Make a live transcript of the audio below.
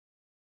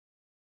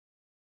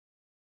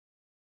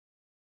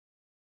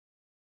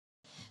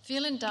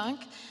Vielen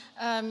Dank.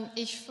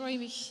 Ich freue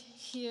mich,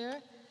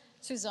 hier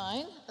zu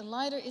sein.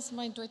 Leider ist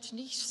mein Deutsch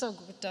nicht so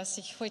gut, dass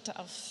ich heute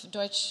auf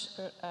Deutsch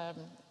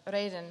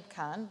reden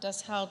kann.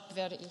 Deshalb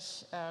werde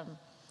ich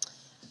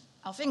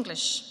auf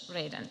Englisch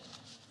reden.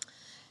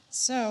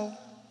 So,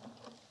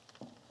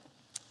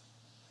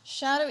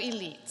 shadow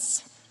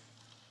elites.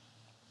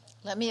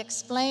 Let me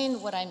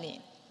explain what I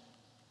mean.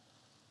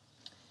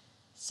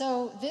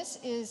 So this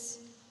is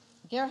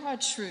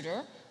Gerhard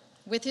Schröder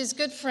with his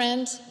good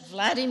friend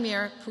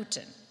Vladimir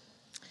Putin.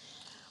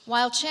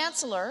 While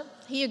Chancellor,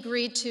 he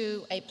agreed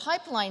to a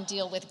pipeline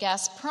deal with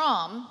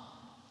Gazprom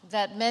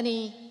that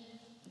many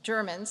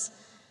Germans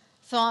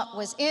thought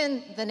was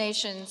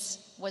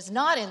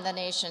not in the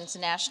nation's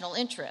national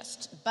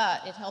interest,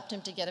 but it helped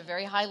him to get a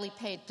very highly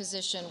paid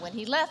position when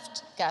he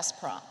left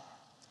Gazprom.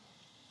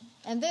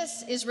 And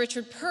this is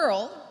Richard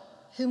Perle,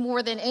 who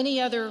more than any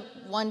other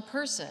one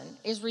person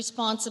is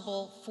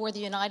responsible for the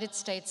United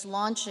States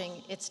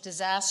launching its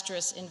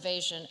disastrous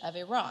invasion of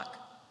Iraq.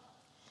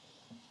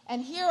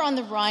 And here on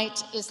the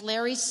right is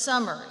Larry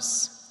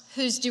Summers,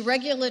 whose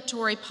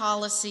deregulatory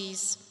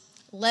policies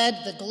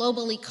led the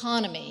global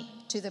economy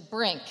to the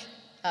brink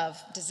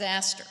of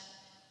disaster.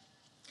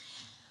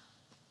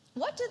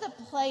 What do the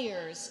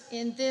players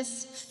in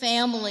this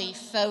family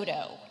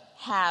photo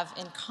have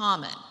in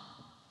common?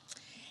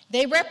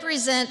 They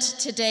represent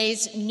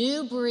today's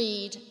new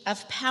breed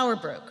of power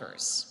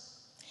brokers.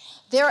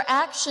 Their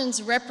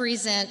actions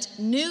represent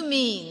new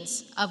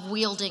means of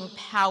wielding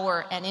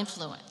power and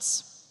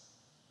influence.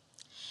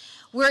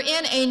 We're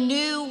in a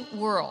new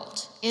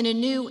world, in a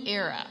new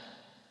era.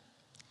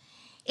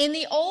 In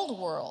the old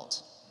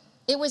world,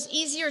 it was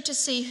easier to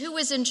see who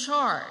was in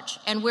charge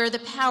and where the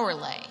power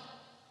lay.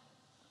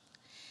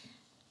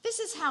 This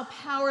is how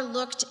power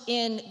looked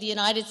in the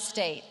United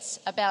States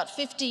about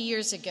 50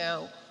 years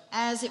ago,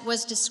 as it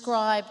was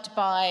described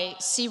by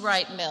C.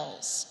 Wright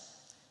Mills.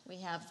 We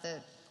have the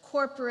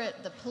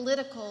corporate, the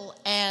political,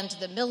 and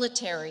the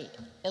military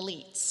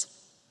elites.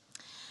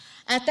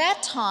 At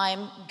that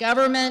time,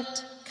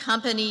 government,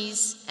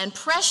 companies, and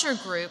pressure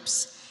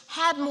groups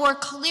had more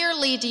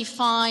clearly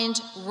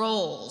defined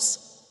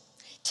roles.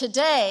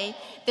 Today,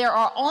 there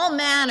are all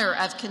manner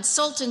of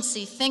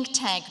consultancy, think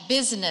tank,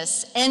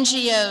 business,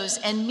 NGOs,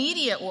 and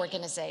media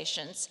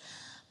organizations.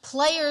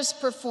 Players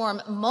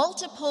perform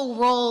multiple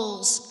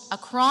roles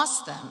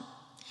across them,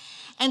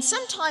 and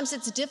sometimes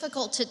it's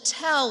difficult to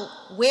tell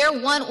where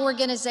one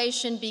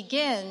organization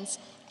begins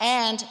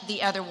and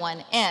the other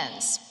one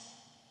ends.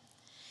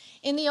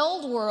 In the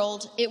old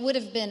world, it would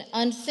have been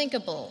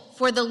unthinkable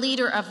for the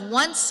leader of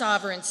one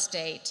sovereign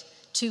state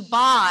to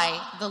buy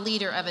the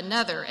leader of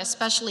another,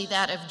 especially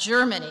that of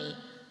Germany,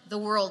 the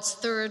world's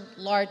third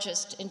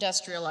largest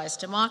industrialized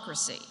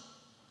democracy.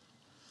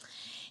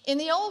 In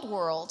the old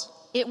world,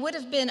 it would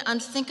have been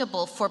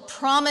unthinkable for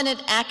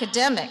prominent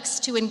academics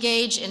to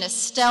engage in a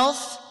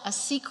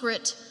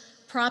secret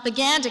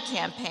propaganda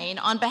campaign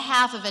on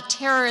behalf of a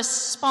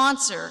terrorist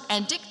sponsor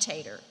and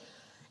dictator,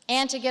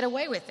 and to get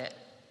away with it.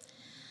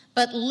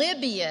 But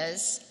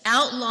Libya's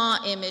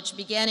outlaw image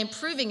began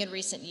improving in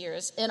recent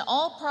years, in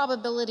all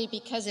probability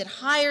because it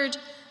hired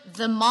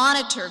the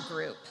Monitor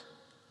Group,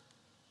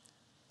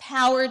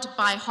 powered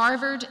by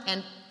Harvard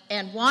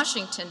and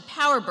Washington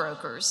power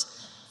brokers,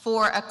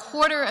 for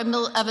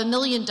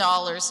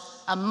 $250,000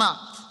 a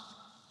month.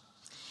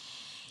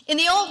 In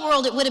the old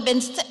world, it would have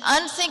been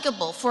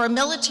unthinkable for a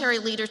military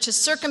leader to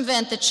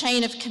circumvent the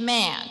chain of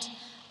command.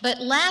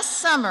 But last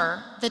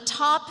summer, the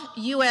top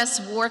U.S.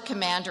 war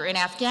commander in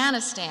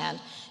Afghanistan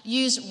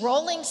used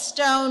Rolling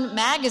Stone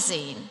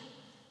magazine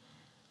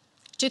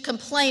to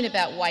complain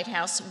about White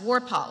House war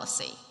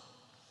policy.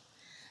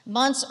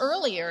 Months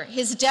earlier,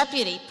 his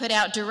deputy put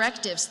out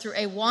directives through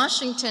a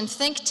Washington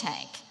think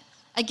tank,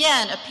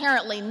 again,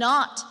 apparently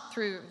not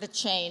through the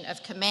chain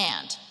of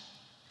command.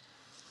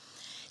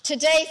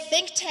 Today,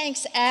 think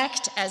tanks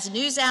act as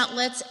news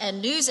outlets,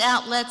 and news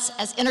outlets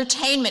as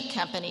entertainment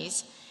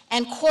companies,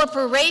 and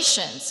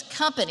corporations,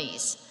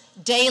 companies,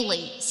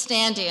 daily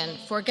stand in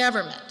for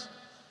government.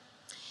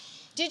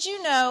 Did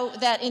you know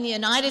that in the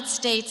United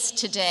States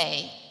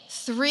today,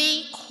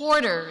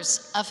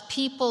 3/4 of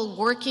people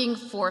working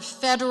for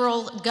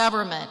federal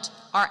government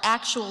are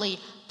actually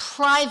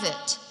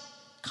private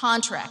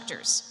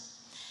contractors?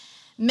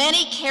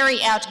 Many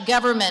carry out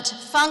government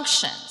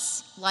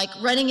functions, like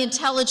running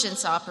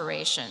intelligence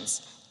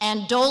operations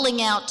and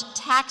doling out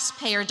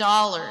taxpayer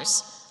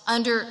dollars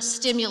under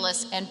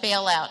stimulus and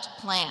bailout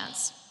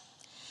plans.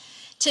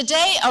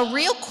 Today, a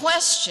real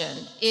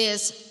question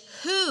is,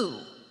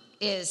 who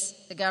is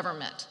the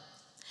government?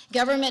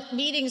 Government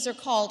meetings are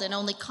called and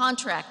only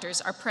contractors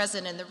are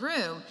present in the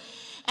room,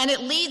 and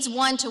it leads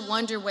one to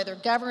wonder whether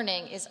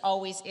governing is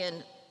always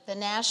in the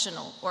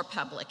national or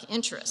public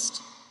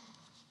interest.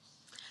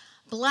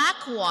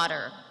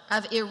 Blackwater,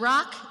 of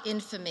Iraq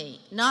infamy,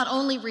 not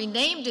only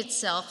renamed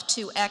itself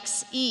to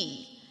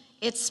XE,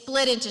 it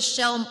split into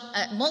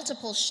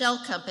multiple shell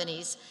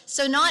companies,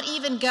 so not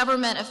even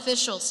government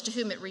officials to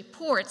whom it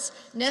reports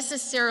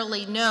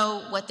necessarily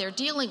know what they're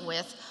dealing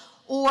with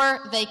or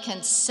they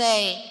can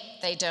say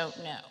they don't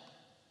know.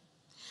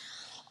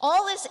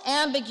 All this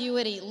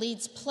ambiguity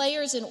leads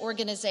players and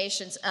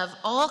organizations of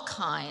all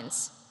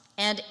kinds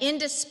and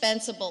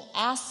indispensable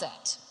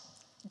asset,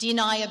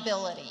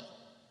 deniability.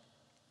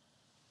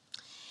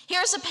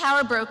 Here's a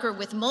power broker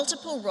with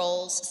multiple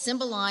roles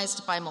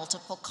symbolized by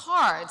multiple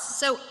cards.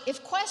 So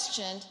if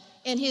questioned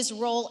in his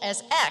role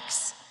as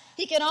X,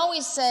 he can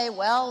always say,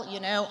 well, you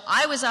know,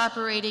 I was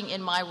operating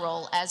in my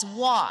role as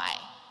Y.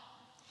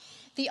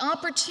 The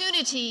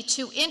opportunity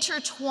to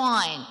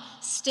intertwine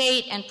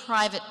state and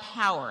private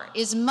power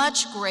is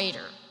much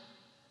greater.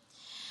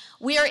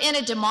 We are in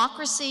a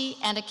democracy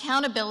and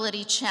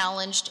accountability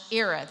challenged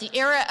era, the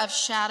era of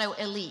shadow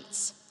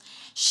elites.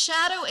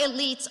 Shadow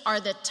elites are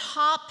the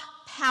top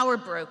power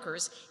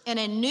brokers in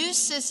a new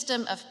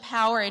system of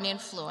power and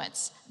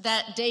influence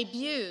that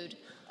debuted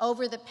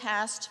over the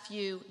past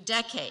few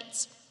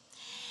decades.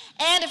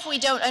 And if we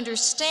don't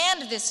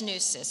understand this new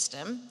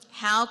system,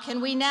 how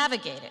can we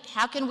navigate it?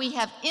 How can we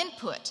have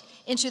input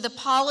into the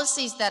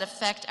policies that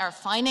affect our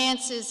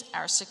finances,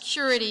 our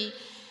security,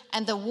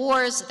 and the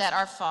wars that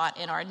are fought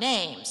in our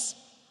names,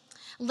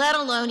 let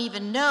alone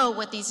even know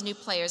what these new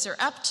players are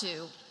up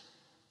to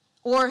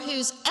or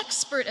whose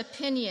expert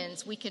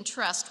opinions we can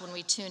trust when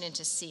we tune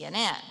into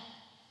CNN.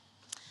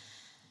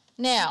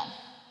 Now,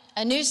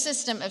 a new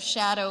system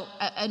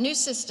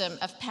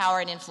of power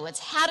and influence.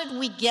 How did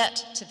we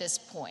get to this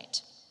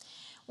point?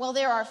 Well,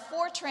 there are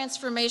 4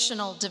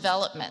 transformational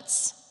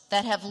developments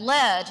that have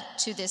led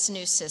to this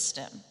new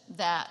system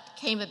that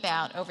came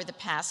about over the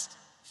past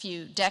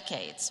few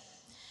decades.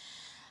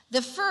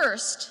 The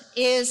first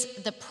is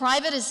the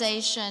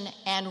privatization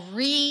and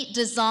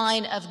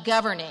redesign of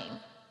governing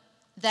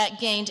that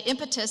gained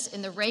impetus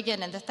in the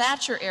Reagan and the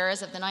Thatcher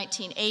eras of the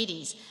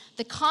 1980s.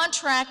 The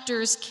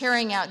contractors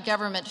carrying out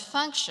government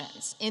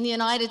functions in the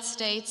United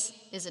States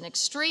is an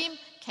extreme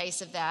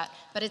case of that,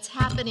 but it's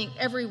happening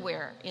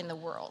everywhere in the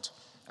world,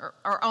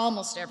 or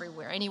almost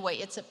everywhere. Anyway,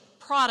 it's a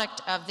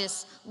product of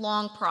this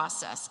long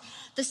process.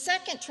 The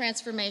second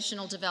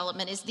transformational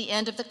development is the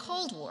end of the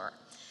Cold War.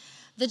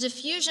 The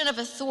diffusion of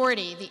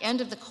authority the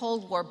end of the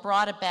Cold War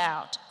brought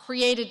about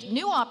created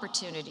new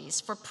opportunities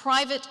for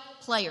private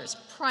players,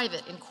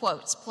 private in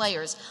quotes,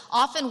 players,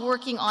 often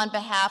working on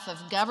behalf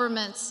of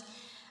governments,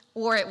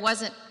 or it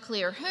wasn't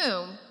clear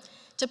whom,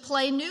 to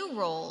play new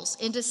roles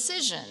in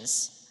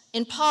decisions,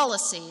 in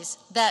policies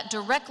that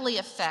directly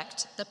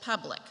affect the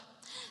public.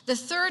 The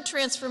third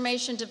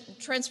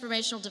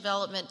transformational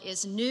development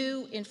is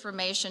new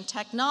information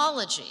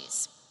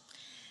technologies.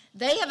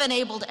 They have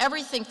enabled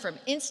everything from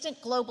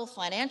instant global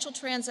financial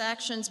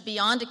transactions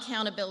beyond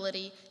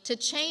accountability to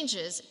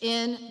changes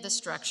in the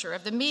structure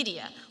of the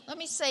media. Let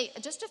me say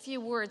just a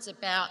few words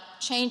about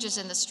changes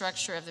in the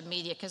structure of the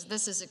media, because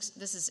this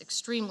is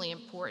extremely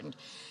important.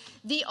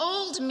 The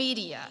old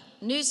media,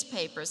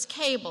 newspapers,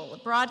 cable,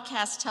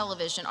 broadcast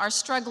television, are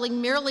struggling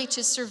merely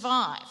to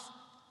survive.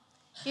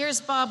 Here's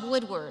Bob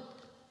Woodward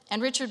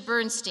and Richard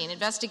Bernstein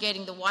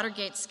investigating the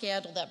Watergate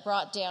scandal that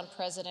brought down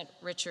President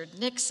Richard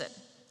Nixon.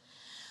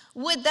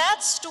 Would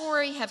that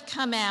story have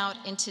come out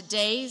in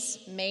today's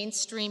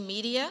mainstream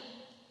media?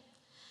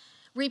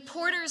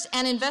 Reporters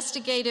and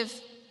investigative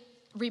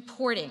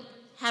reporting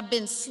have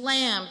been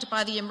slammed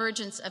by the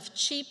emergence of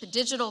cheap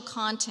digital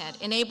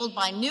content enabled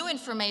by new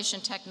information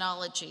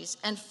technologies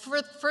and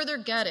further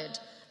gutted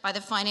by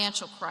the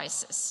financial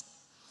crisis.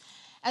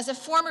 As a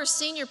former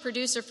senior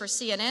producer for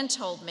CNN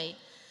told me,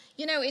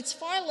 you know, it's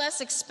far less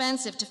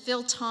expensive to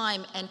fill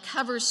time and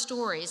cover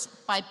stories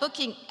by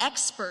booking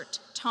expert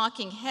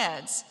talking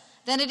heads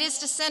than it is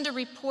to send a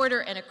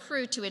reporter and a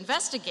crew to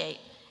investigate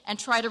and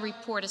try to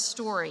report a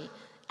story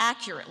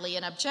accurately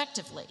and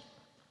objectively.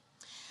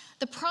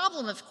 The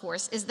problem, of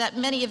course, is that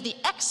many of the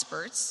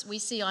experts we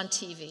see on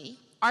TV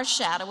are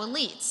shadow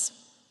elites.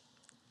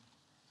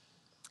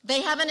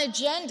 They have an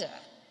agenda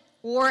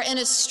or in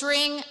a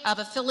string of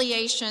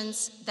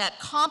affiliations that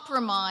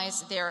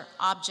compromise their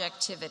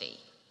objectivity.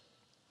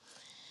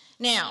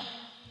 Now,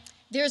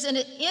 there's an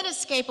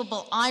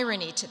inescapable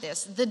irony to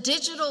this. The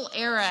digital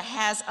era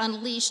has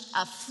unleashed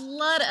a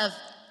flood of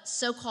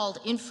so-called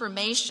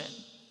information,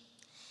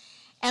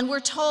 and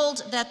we're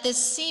told that this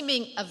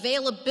seeming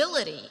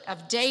availability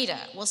of data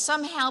will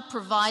somehow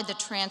provide the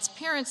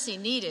transparency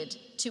needed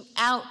to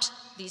out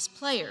these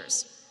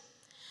players.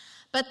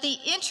 But the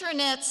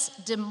internet's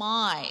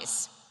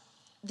rise,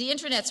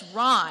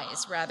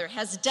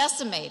 has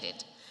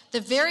decimated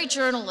the very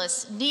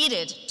journalists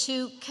needed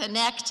to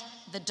connect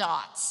the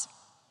dots.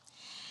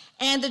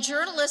 And the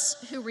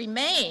journalists who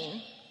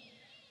remain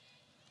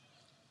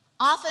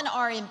often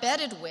are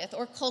embedded with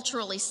or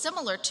culturally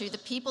similar to the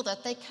people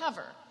that they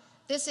cover.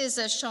 This is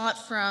a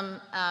shot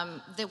from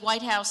the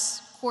White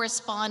House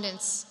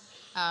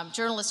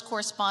journalist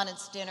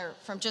correspondence dinner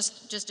from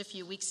just a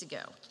few weeks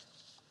ago.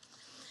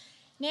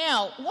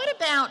 Now, what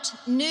about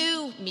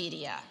new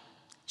media?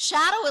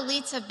 Shadow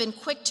elites have been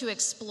quick to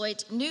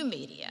exploit new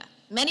media.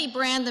 Many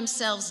brand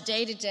themselves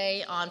day to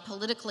day on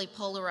politically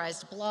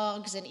polarized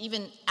blogs and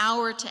even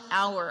hour to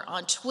hour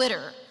on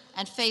Twitter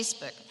and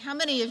Facebook. How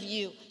many of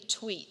you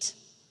tweet?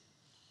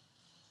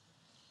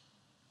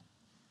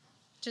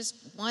 Just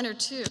one or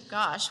two.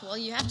 Gosh, well,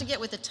 you have to get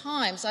with the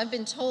times. I've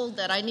been told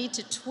that I need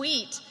to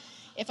tweet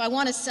if I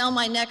want to sell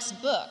my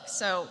next book,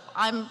 so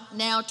I'm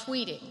now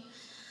tweeting.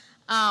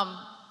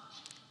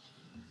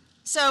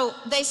 So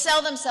they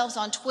sell themselves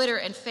on Twitter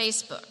and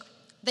Facebook.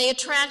 They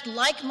attract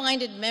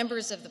like-minded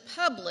members of the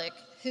public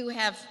who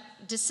have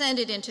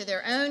descended into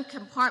their own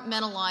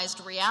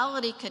compartmentalized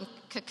reality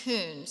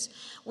cocoons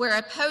where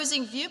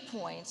opposing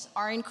viewpoints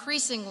are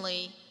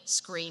increasingly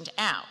screened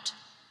out.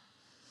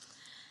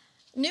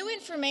 New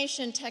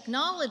information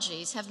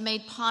technologies have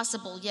made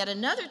possible yet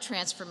another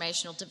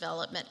transformational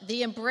development,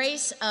 the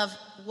embrace of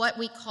what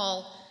we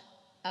call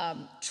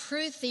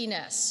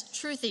truthiness,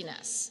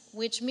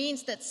 which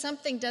means that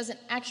something doesn't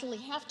actually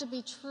have to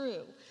be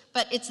true,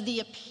 but it's the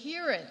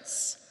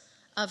appearance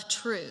of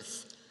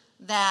truth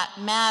that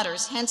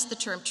matters, hence the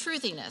term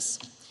truthiness.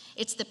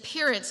 It's the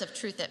appearance of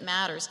truth that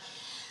matters.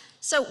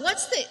 So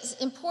what's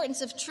the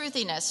importance of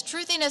truthiness?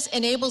 Truthiness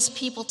enables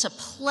people to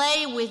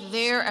play with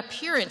their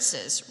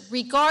appearances,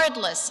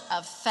 regardless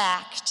of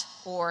fact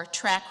or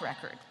track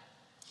record.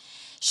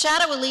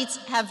 Shadow elites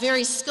have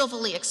very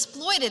skillfully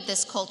exploited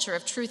this culture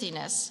of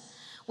truthiness,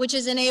 which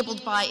is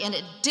enabled by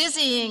a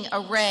dizzying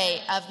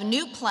array of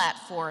new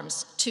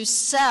platforms to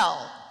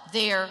sell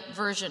their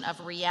version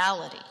of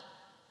reality.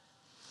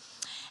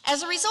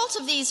 As a result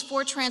of these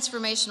four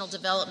transformational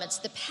developments,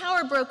 the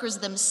power brokers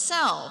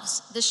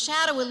themselves, the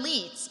shadow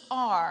elites,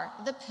 are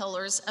the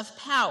pillars of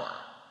power.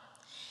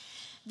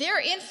 Their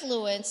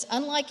influence,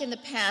 unlike in the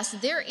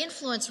past, their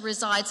influence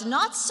resides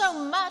not so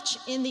much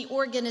in the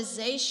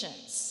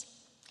organizations,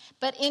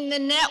 but in the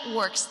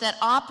networks that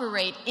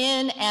operate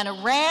in and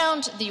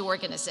around the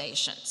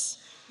organizations.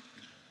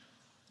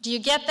 Do you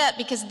get that?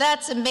 Because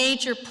that's a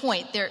major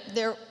point.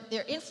 Their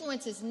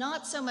influence is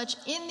not so much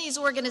in these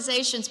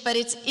organizations, but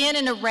it's in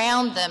and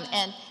around them,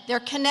 and they're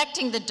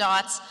connecting the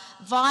dots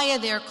via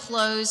their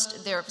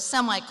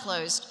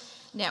semi-closed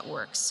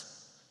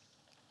networks.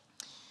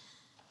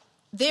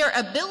 Their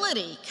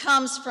ability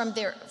comes from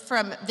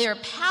their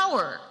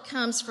power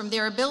comes from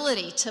their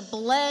ability to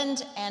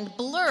blend and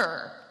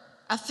blur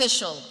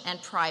official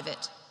and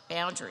private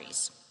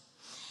boundaries.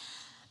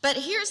 But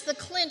here's the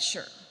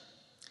clincher.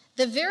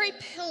 The very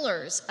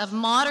pillars of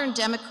modern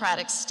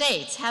democratic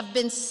states have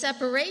been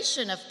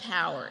separation of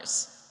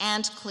powers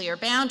and clear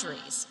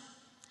boundaries.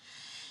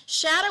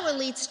 Shadow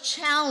elites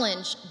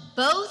challenge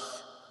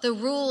both the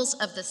rules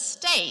of the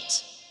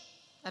state,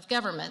 of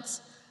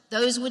governments,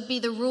 those would be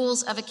the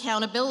rules of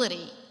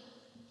accountability,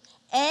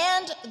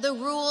 and the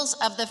rules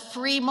of the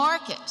free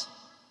market.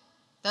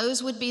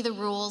 Those would be the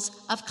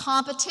rules of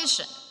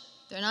competition.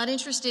 They're not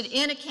interested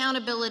in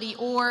accountability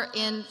or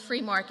in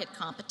free market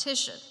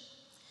competition.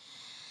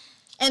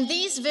 And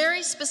these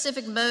very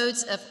specific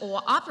modes of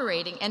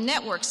operating and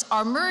networks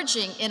are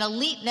merging in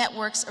elite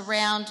networks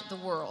around the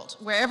world.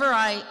 Wherever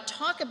I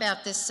talk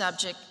about this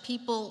subject,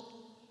 people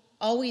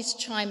always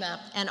chime up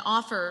and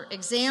offer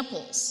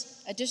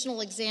examples,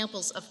 additional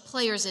examples of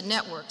players and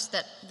networks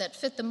that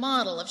fit the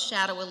model of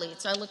shadow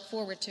elites. I look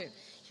forward to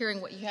hearing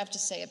what you have to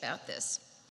say about this.